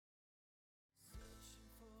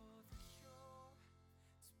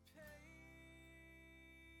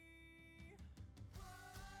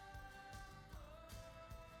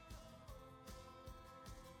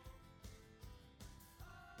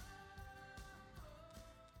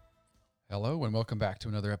Hello, and welcome back to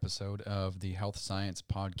another episode of the Health Science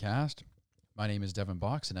Podcast. My name is Devin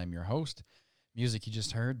Box, and I'm your host. Music you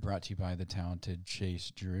just heard brought to you by the talented Chase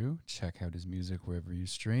Drew. Check out his music wherever you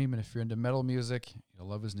stream, and if you're into metal music, you'll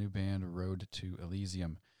love his new band, Road to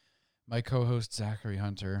Elysium. My co-host, Zachary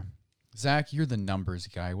Hunter. Zach, you're the numbers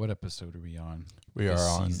guy. What episode are we on? We are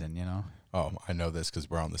on season, you know? Oh, I know this because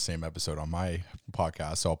we're on the same episode on my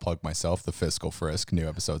podcast. So I'll plug myself, the Fiscal Frisk. New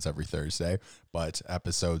episodes every Thursday, but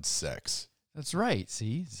episode 6. That's right.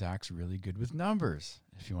 See, Zach's really good with numbers.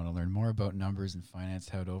 If you want to learn more about numbers and finance,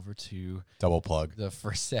 head over to Double plug. the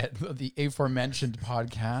first set of the aforementioned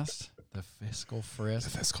podcast, the Fiscal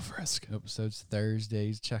Frisk. The Fiscal Frisk. Episodes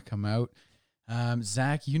Thursdays. Check them out.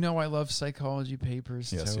 Zach, you know I love psychology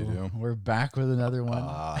papers. Yes, so you do. We're back with another one.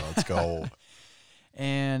 Let's go.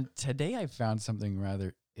 And today I found something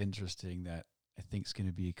rather interesting that I think is going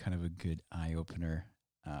to be kind of a good eye-opener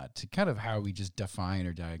to kind of how we just define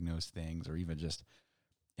or diagnose things or even just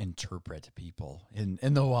interpret people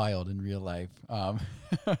in the wild, in real life.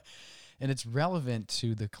 And it's relevant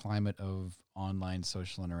to the climate of online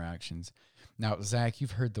social interactions. Now, Zach,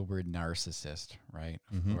 you've heard the word narcissist, right?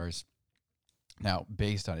 Of course. Now,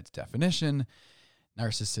 based on its definition,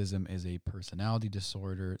 narcissism is a personality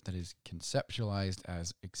disorder that is conceptualized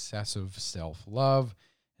as excessive self-love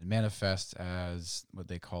and manifests as what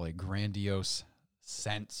they call a grandiose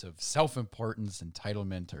sense of self-importance,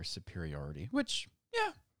 entitlement, or superiority, which,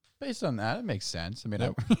 yeah, based on that, it makes sense. I mean,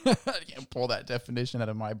 Yep. I can't pull that definition out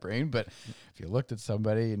of my brain, but if you looked at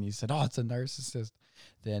somebody and you said, oh, it's a narcissist,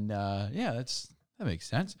 then, yeah, that makes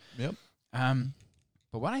sense. Yep.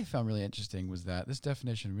 But what I found really interesting was that this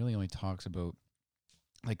definition really only talks about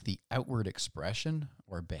like the outward expression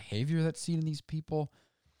or behavior that's seen in these people.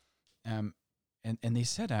 And they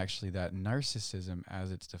said actually that narcissism,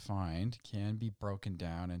 as it's defined, can be broken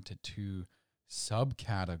down into two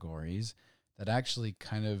subcategories that actually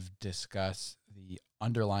kind of discuss the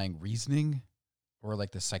underlying reasoning or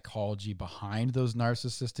like the psychology behind those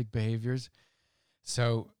narcissistic behaviors.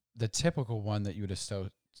 So the typical one that you would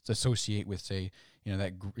associate with, say,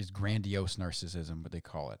 that is grandiose narcissism, what they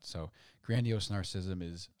call it. So grandiose narcissism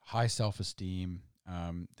is high self-esteem.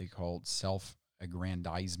 They call it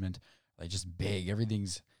self-aggrandizement, like just big.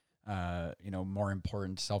 Everything's, more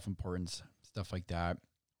important, self-importance, stuff like that.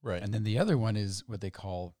 Right. And then the other one is what they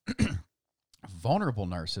call vulnerable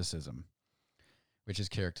narcissism, which is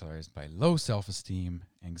characterized by low self-esteem,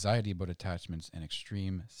 anxiety about attachments, and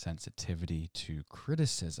extreme sensitivity to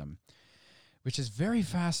criticism, which is very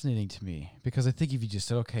fascinating to me because I think if you just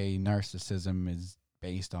said, okay, narcissism is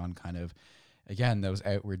based on kind of, again, those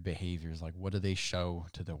outward behaviors, like what do they show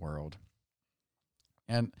to the world?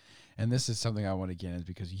 And this is something I want to get into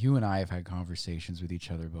because you and I have had conversations with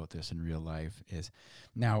each other about this in real life. Is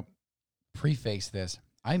now, preface this,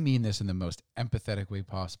 I mean this in the most empathetic way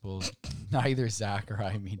possible. Neither Zach or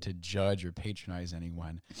I mean to judge or patronize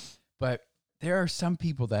anyone, but there are some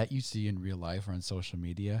people that you see in real life or on social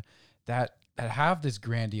media that have this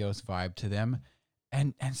grandiose vibe to them.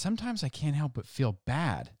 And sometimes I can't help but feel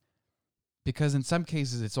bad because in some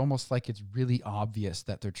cases it's almost like it's really obvious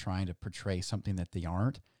that they're trying to portray something that they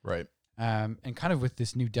aren't. Right. And kind of with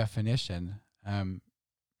this new definition,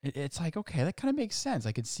 it's like, okay, that kind of makes sense.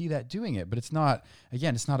 I could see that doing it, but it's not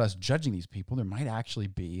us judging these people. There might actually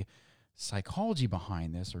be psychology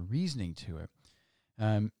behind this or reasoning to it.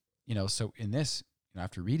 So in this,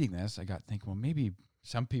 after reading this, I got thinking, well, maybe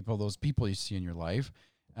some people, those people you see in your life,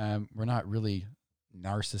 were not really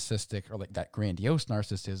narcissistic or like that grandiose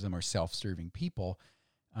narcissism or self-serving people,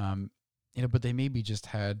 but they maybe just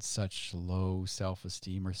had such low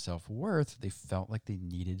self-esteem or self-worth, they felt like they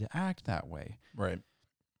needed to act that way. Right.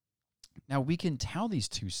 Now, we can tell these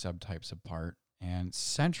two subtypes apart, and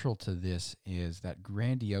central to this is that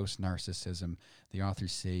grandiose narcissism, the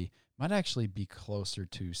authors say, might actually be closer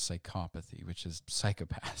to psychopathy, which is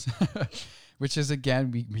psychopaths, which is, again,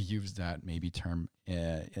 we use that maybe term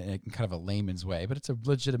in kind of a layman's way, but it's a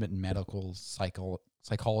legitimate medical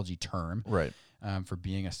psychology term, Right. For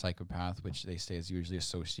being a psychopath, which they say is usually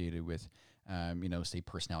associated with, say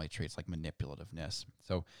personality traits like manipulativeness.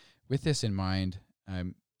 So with this in mind,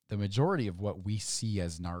 the majority of what we see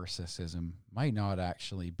as narcissism might not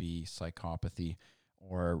actually be psychopathy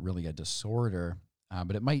or really a disorder,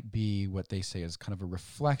 but it might be what they say is kind of a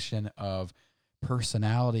reflection of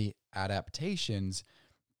personality adaptations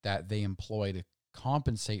that they employ to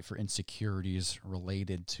compensate for insecurities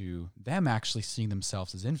related to them actually seeing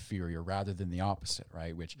themselves as inferior rather than the opposite,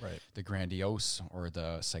 right? Which the grandiose or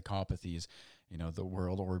the psychopathies, the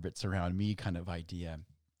world orbits around me kind of idea.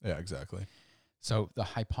 Yeah, exactly. So the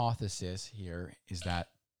hypothesis here is that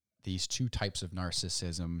these two types of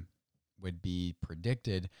narcissism would be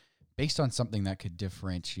predicted based on something that could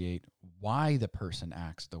differentiate why the person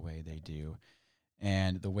acts the way they do.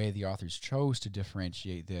 And the way the authors chose to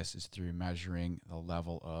differentiate this is through measuring the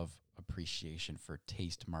level of appreciation for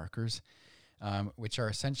taste markers, which are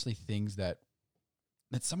essentially things that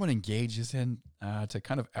someone engages in to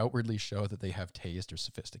kind of outwardly show that they have taste or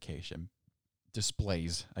sophistication.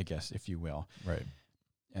 Displays, I guess, if you will. Right.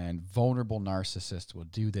 And vulnerable narcissists will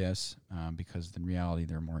do this because in reality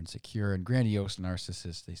they're more insecure. And grandiose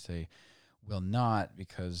narcissists, they say, will not,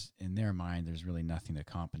 because in their mind there's really nothing to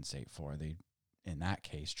compensate for. They, in that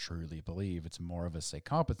case, truly believe it's more of a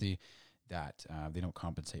psychopathy that they don't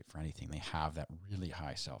compensate for anything. They have that really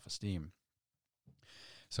high self-esteem.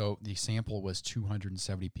 So the sample was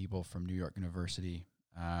 270 people from New York University.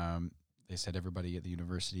 They said everybody at the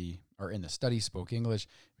university or in the study spoke English.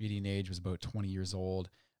 Median age was about 20 years old.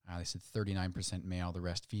 They said 39% male, the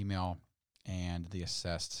rest female. And they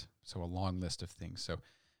assessed, so a long list of things. So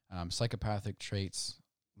psychopathic traits,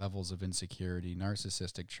 levels of insecurity,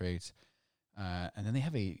 narcissistic traits. And then they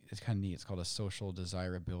have it's kind of neat, it's called a social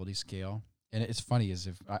desirability scale. And it's funny is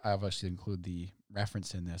if I obviously include the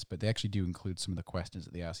reference in this, but they actually do include some of the questions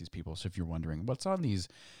that they ask these people. So if you're wondering what's on these,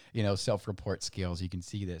 self-report scales, you can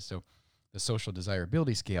see this. So the social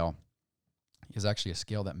desirability scale is actually a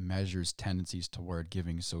scale that measures tendencies toward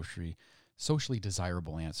giving socially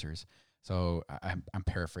desirable answers. So I'm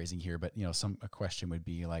paraphrasing here, but a question would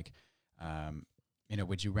be like,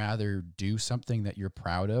 would you rather do something that you're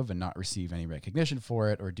proud of and not receive any recognition for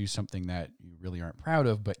it, or do something that you really aren't proud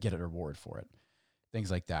of but get a reward for it? Things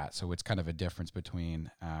like that. So it's kind of a difference between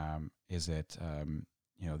is it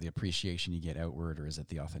the appreciation you get outward, or is it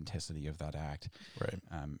the authenticity of that act? Right.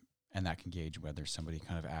 And that can gauge whether somebody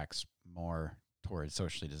kind of acts more towards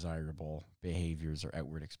socially desirable behaviors or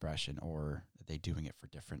outward expression, or are they doing it for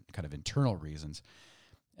different kind of internal reasons.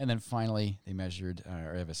 And then finally, they measured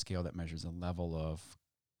or have a scale that measures a level of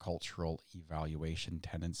cultural evaluation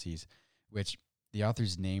tendencies, which the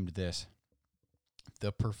authors named this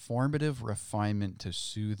the performative refinement to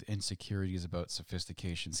soothe insecurities about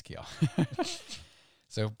sophistication scale.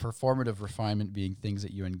 So performative refinement being things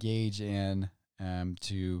that you engage in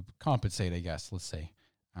to compensate, I guess, let's say,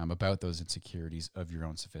 about those insecurities of your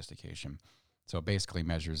own sophistication. So it basically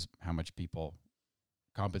measures how much people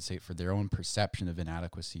compensate for their own perception of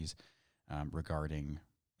inadequacies regarding,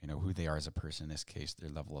 who they are as a person, in this case, their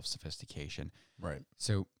level of sophistication. Right.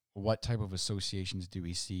 So what type of associations do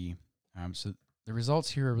we see? So the results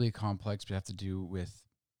here are really complex, but have to do with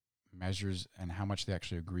measures and how much they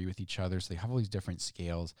actually agree with each other. So they have all these different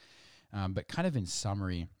scales. But kind of in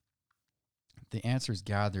summary, the answers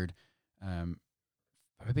gathered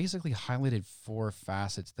I basically highlighted 4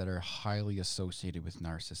 facets that are highly associated with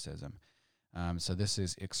narcissism. So this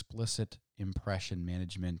is explicit impression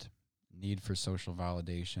management, need for social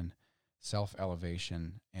validation,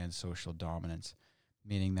 self-elevation, and social dominance,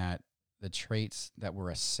 meaning that the traits that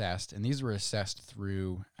were assessed, and these were assessed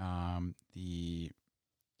through the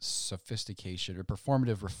sophistication or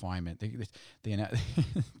performative refinement.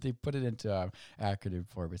 They put it into acronym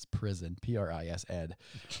form. It's PRISM, PRISN.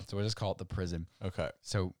 So we'll just call it the PRISM. Okay.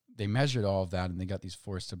 So they measured all of that, and they got these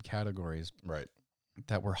 4 subcategories. Right.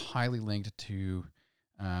 That were highly linked to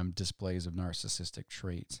displays of narcissistic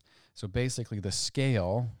traits. So basically the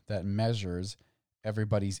scale that measures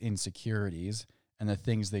everybody's insecurities and the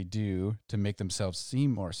things they do to make themselves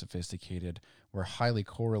seem more sophisticated were highly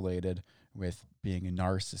correlated with being a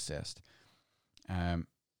narcissist. And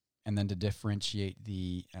then to differentiate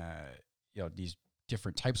the, these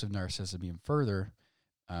different types of narcissism even further,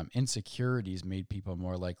 insecurities made people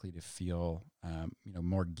more likely to feel,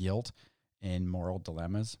 more guilt in moral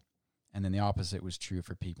dilemmas. And then the opposite was true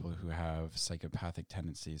for people who have psychopathic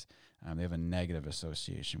tendencies. They have a negative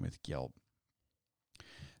association with guilt.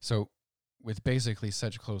 So with basically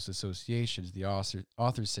such close associations, the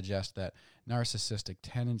authors suggest that narcissistic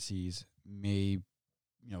tendencies may,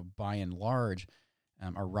 by and large,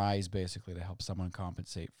 arise basically to help someone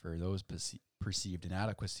compensate for those perceived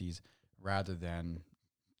inadequacies rather than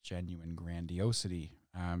genuine grandiosity,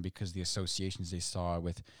 because the associations they saw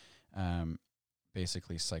with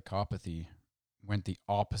basically psychopathy went the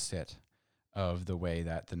opposite of the way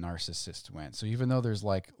that the narcissist went. So even though there's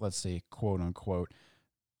let's say, quote unquote,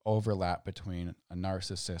 overlap between a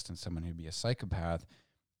narcissist and someone who'd be a psychopath,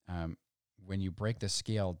 when you break the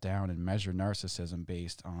scale down and measure narcissism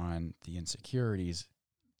based on the insecurities,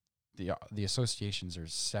 the associations are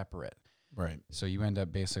separate. Right. So you end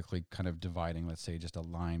up basically kind of dividing, let's say, just a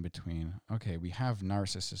line between, okay, we have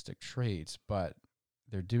narcissistic traits, but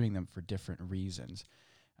they're doing them for different reasons.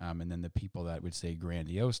 And then the people that would say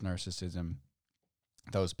grandiose narcissism,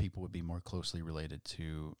 those people would be more closely related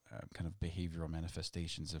to kind of behavioral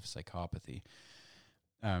manifestations of psychopathy.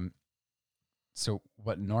 So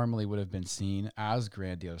what normally would have been seen as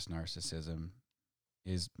grandiose narcissism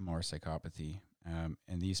is more psychopathy.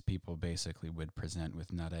 And these people basically would present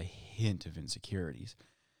with not a hint of insecurities.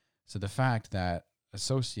 So the fact that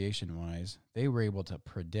association-wise, they were able to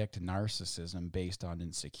predict narcissism based on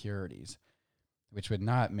insecurities, which would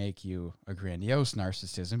not make you a grandiose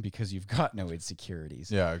narcissism because you've got no insecurities.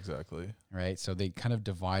 Yeah, exactly. Right? So they kind of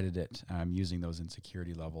divided it using those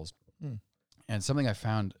insecurity levels. Hmm. And something I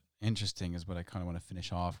found interesting is what I kind of want to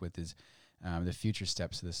finish off with is the future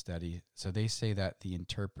steps of the study. So they say that the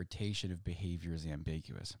interpretation of behavior is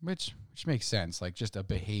ambiguous, which makes sense. Like just a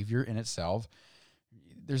behavior in itself,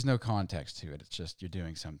 there's no context to it. It's just you're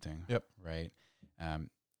doing something. Yep. Right.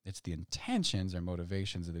 It's the intentions or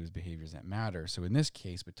motivations of those behaviors that matter. So in this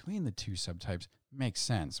case, between the two subtypes, makes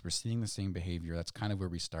sense. We're seeing the same behavior. That's kind of where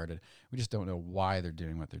we started. We just don't know why they're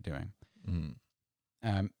doing what they're doing. Mm.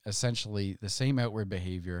 Essentially, the same outward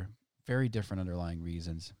behavior, very different underlying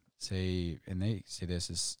reasons. They say this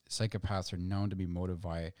is psychopaths are known to be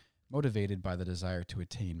motivated by the desire to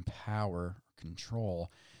attain power,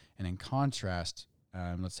 control, and in contrast,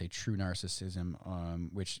 let's say true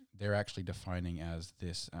narcissism, which they're actually defining as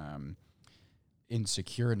this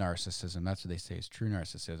insecure narcissism. That's what they say is true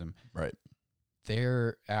narcissism. Right.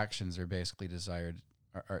 Their actions are basically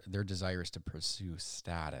their desire is to pursue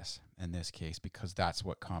status in this case because that's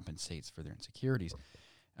what compensates for their insecurities.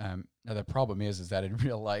 Now the problem is that in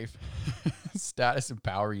real life, status and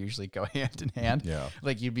power usually go hand in hand. Yeah.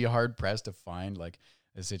 Like you'd be hard pressed to find like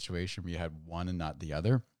a situation where you had one and not the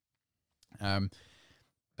other.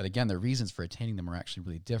 But again, the reasons for attaining them are actually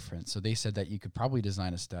really different. So they said that you could probably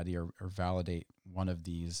design a study or validate one of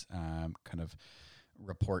these kind of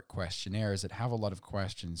report questionnaires that have a lot of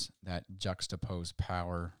questions that juxtapose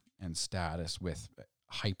power and status with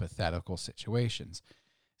hypothetical situations.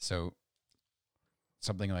 So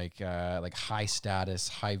something like high status,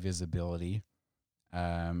 high visibility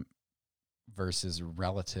versus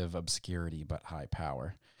relative obscurity but high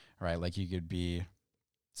power, right? Like you could be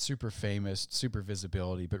super famous, super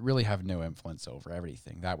visibility, but really have no influence over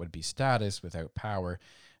everything. That would be status without power.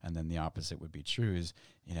 And then the opposite would be true is,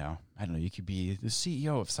 I don't know, you could be the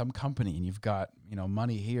CEO of some company and you've got,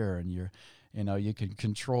 money here and you can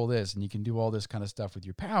control this and you can do all this kind of stuff with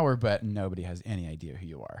your power, but nobody has any idea who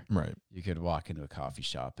you are. Right. You could walk into a coffee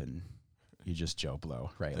shop and you just Joe Blow,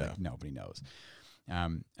 right? Yeah. Like nobody knows.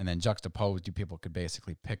 And then juxtaposed, you people could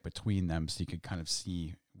basically pick between them so you could kind of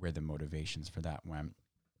see where the motivations for that went.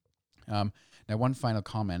 Now, one final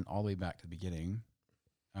comment all the way back to the beginning.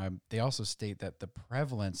 They also state that the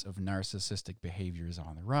prevalence of narcissistic behavior is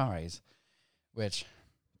on the rise, which,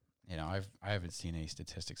 I haven't seen any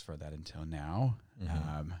statistics for that until now.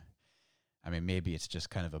 Mm-hmm. Maybe it's just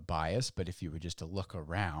kind of a bias, but if you were just to look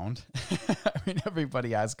around,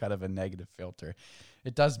 everybody has kind of a negative filter.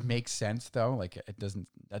 It does make sense though. Like that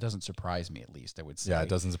doesn't surprise me, at least I would say. Yeah, it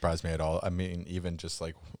doesn't surprise me at all. Even just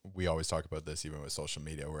like we always talk about this, even with social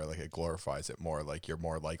media, where like it glorifies it more. Like you're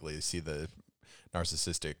more likely to see the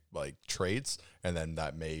narcissistic like traits, and then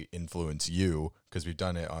that may influence you, because we've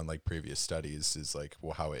done it on like previous studies, is like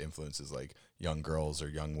how it influences like young girls or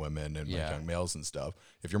young women and like young males and stuff.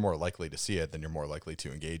 If you're more likely to see it, then you're more likely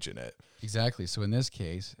to engage in it. Exactly. So in this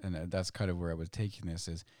case, and that's kind of where I was taking this,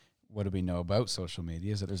 is what do we know about social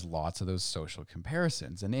media is that there's lots of those social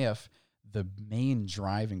comparisons. And if the main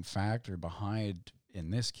driving factor behind,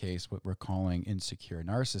 in this case, what we're calling insecure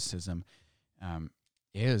narcissism,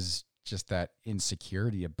 is just that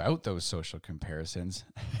insecurity about those social comparisons,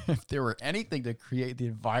 if there were anything to create the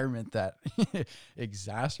environment that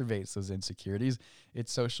exacerbates those insecurities,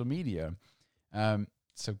 it's social media.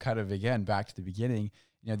 So kind of, again, back to the beginning,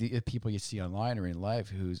 the people you see online or in life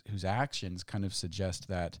whose actions kind of suggest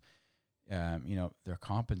that, they're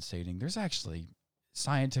compensating. There's actually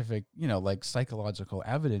scientific, like psychological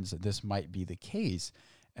evidence that this might be the case.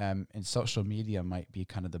 And social media might be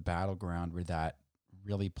kind of the battleground where that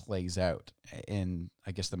really plays out in,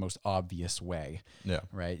 I guess, the most obvious way. Yeah.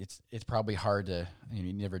 Right. It's probably hard to,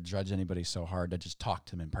 you never judge anybody so hard to just talk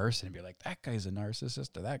to them in person and be like, that guy's a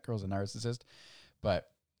narcissist or that girl's a narcissist. But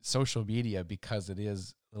social media, because it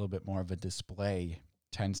is a little bit more of a display,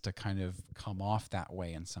 tends to kind of come off that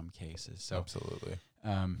way in some cases. So absolutely.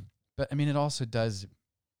 But it also does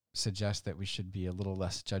suggest that we should be a little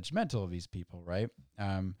less judgmental of these people, right?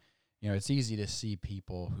 It's easy to see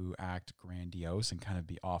people who act grandiose and kind of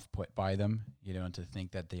be off-put by them, and to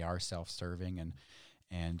think that they are self-serving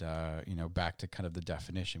and back to kind of the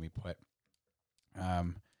definition we put.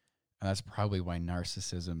 And that's probably why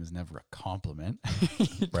narcissism is never a compliment.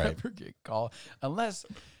 You Right. never get called unless,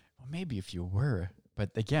 well, maybe if you were. But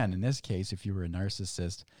again, in this case, if you were a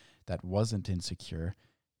narcissist that wasn't insecure,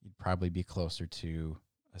 you'd probably be closer to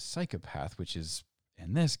a psychopath, which is,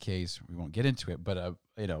 in this case, we won't get into it, but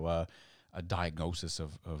a diagnosis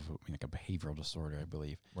of like a behavioral disorder, I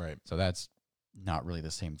believe. Right. So that's not really the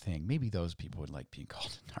same thing. Maybe those people would like being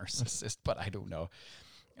called a narcissist, but I don't know.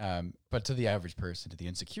 But to the average person, to the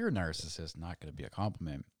insecure narcissist, not going to be a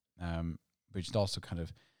compliment. But you should also kind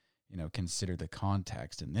of, consider the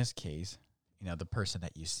context. In this case, the person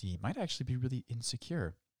that you see might actually be really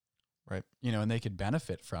insecure. Right. And they could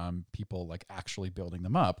benefit from people like actually building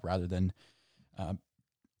them up rather than,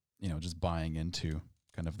 just buying into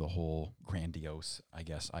kind of the whole grandiose, I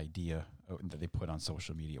guess, idea that they put on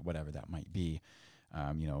social media, whatever that might be,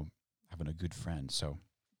 having a good friend. So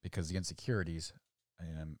because the insecurities,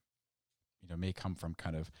 may come from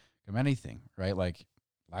from anything, right? Like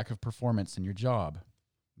lack of performance in your job.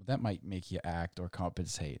 That might make you act or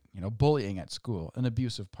compensate, bullying at school, an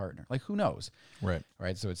abusive partner, like who knows? Right.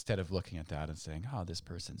 Right. So instead of looking at that and saying, oh, this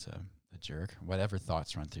person's a jerk, whatever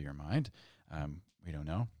thoughts run through your mind, we don't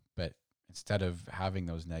know. But instead of having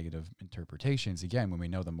those negative interpretations, again, when we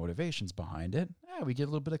know the motivations behind it, we get a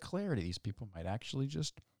little bit of clarity. These people might actually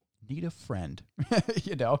just need a friend,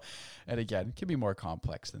 and again, it can be more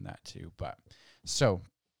complex than that too. But so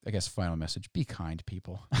I guess final message, be kind,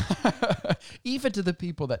 people, even to the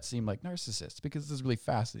people that seem like narcissists, because this is really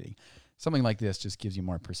fascinating. Something like this just gives you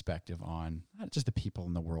more perspective on not just the people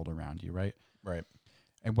in the world around you. Right. Right.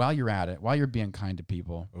 And while you're at it, while you're being kind to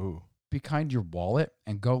people, Ooh. be kind to your wallet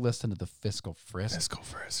and go listen to the Fiscal Frisk. Fiscal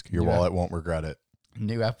Frisk. Your wallet won't regret it.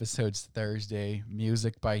 New episodes Thursday,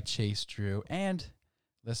 music by Chase Drew, and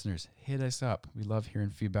listeners, hit us up. We love hearing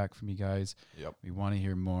feedback from you guys. Yep. We want to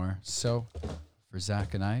hear more. So for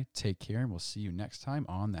Zach and I, take care, and we'll see you next time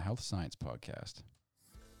on the Health Science Podcast.